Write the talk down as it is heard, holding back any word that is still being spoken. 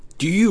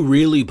Do you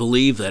really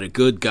believe that a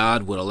good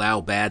God would allow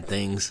bad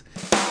things?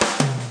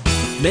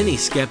 Many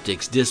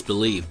skeptics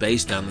disbelieve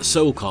based on the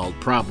so-called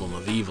problem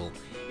of evil.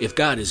 If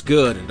God is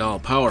good and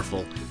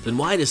all-powerful, then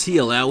why does He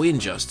allow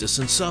injustice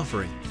and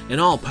suffering?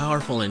 An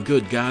all-powerful and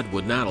good God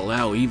would not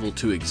allow evil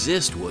to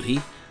exist, would He?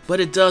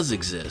 But it does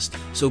exist,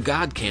 so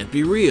God can't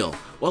be real.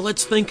 Well,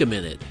 let's think a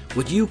minute.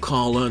 What you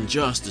call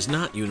unjust is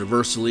not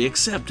universally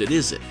accepted,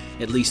 is it?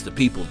 At least the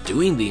people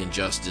doing the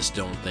injustice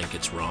don't think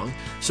it's wrong.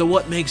 So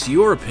what makes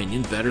your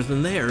opinion better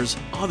than theirs,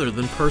 other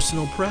than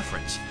personal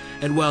preference?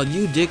 And while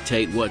you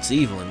dictate what's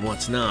evil and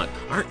what's not,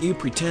 aren't you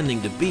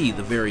pretending to be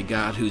the very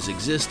God whose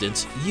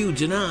existence you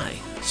deny?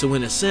 So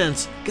in a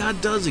sense,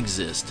 God does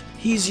exist.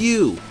 He's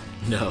you.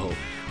 No.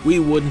 We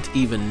wouldn't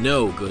even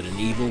know good and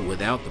evil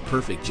without the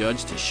perfect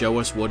judge to show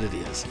us what it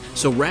is.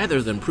 So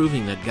rather than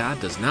proving that God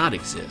does not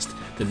exist,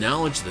 the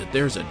knowledge that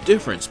there's a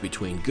difference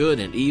between good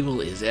and evil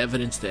is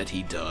evidence that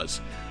He does.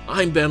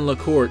 I'm Ben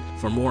LaCourte.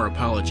 For more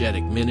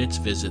apologetic minutes,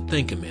 visit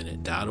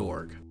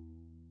thinkaminute.org.